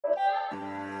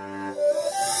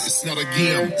It's not a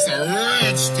game, it's a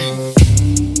rich thing.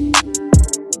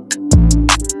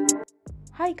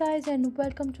 Hi guys, and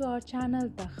welcome to our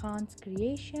channel The Khan's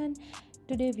Creation.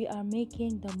 Today we are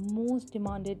making the most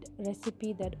demanded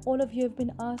recipe that all of you have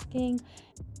been asking,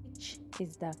 which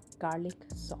is the garlic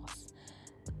sauce.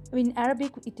 In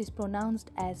Arabic it is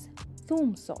pronounced as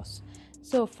Toum sauce.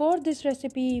 So for this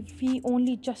recipe we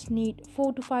only just need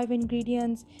 4 to 5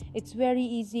 ingredients. It's very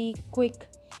easy, quick,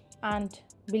 and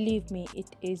believe me,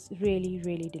 it is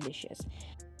really delicious.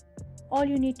 All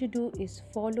you need to do is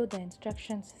follow the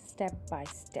instructions step by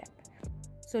step.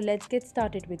 So let's get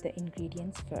started with the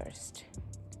ingredients first.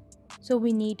 So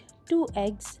we need 2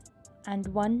 eggs and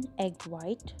 1 egg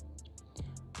white,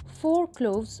 4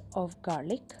 cloves of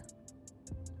garlic,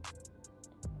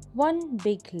 1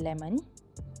 big lemon,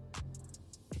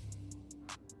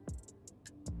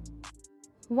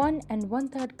 1 and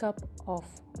 1/3 cup of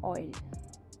oil.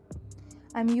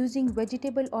 I'm using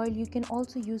vegetable oil. You can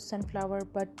also use sunflower,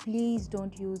 but please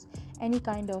don't use any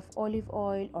kind of olive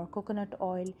oil or coconut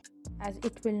oil, as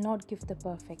it will not give the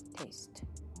perfect taste.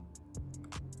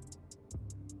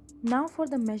 Now for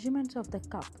the measurements of the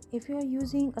cup. If you are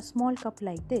using a small cup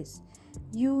like this,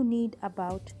 you need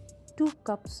about 2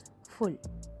 cups full.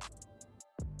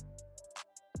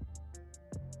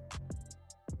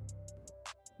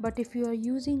 But if you are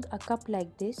using a cup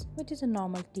like this, which is a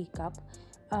normal teacup,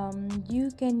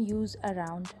 you can use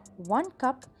around 1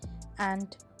 cup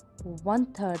and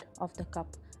 1/3 of the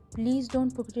cup. Please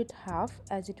don't put it half,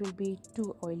 as it will be too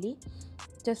oily.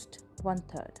 Just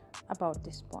 1/3, about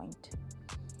this point.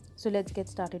 So let's get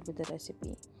started with the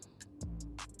recipe.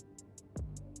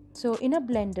 So in a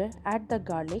blender, add the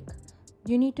garlic.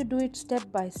 You need to do it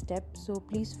step by step, so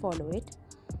please follow it.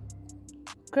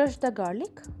 Crush the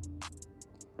garlic.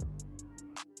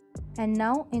 And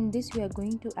now in this we are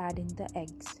going to add in the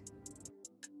eggs.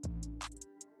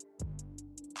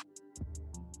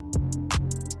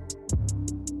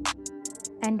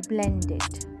 And blend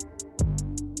it.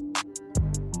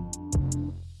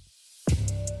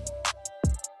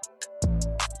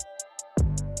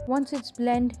 Once it's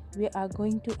blended, we are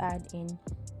going to add in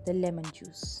the lemon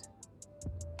juice.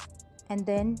 And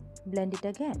then blend it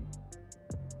again.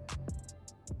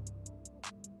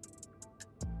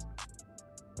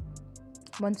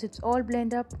 Once it's all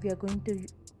blended up, we are going to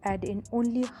add in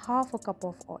only half a cup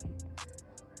of oil.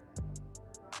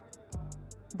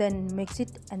 Then mix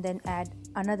it and then add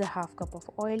another half cup of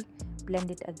oil. Blend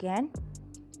it again.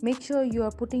 Make sure you are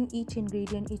putting each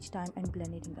ingredient each time and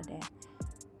blend it again.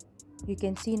 You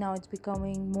can see now it's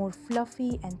becoming more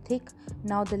fluffy and thick.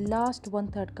 Now the last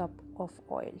 1/3 cup of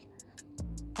oil.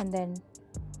 And then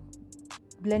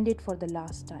blend it for the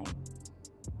last time.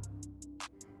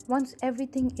 Once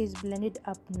everything is blended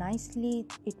up nicely,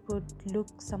 it would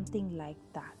look something like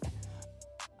that.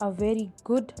 A very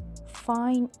good,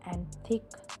 fine and thick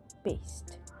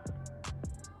paste.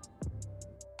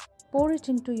 Pour it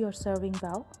into your serving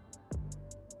bowl.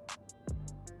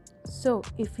 So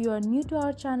if you are new to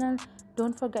our channel,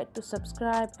 don't forget to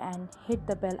subscribe and hit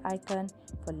the bell icon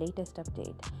for latest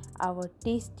update. Our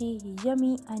tasty,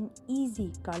 yummy and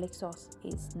easy garlic sauce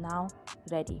is now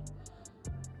ready.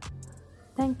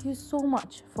 Thank you so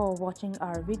much for watching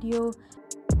our video.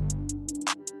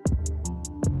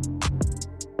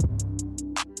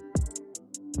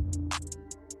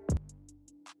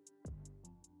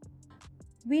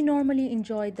 We normally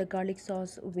enjoy the garlic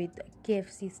sauce with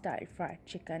KFC style fried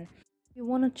chicken. If you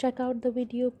want to check out the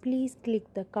video, please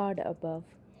click the card above.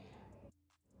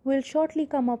 We'll shortly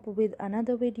come up with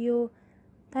another video.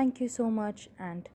 Thank you so much and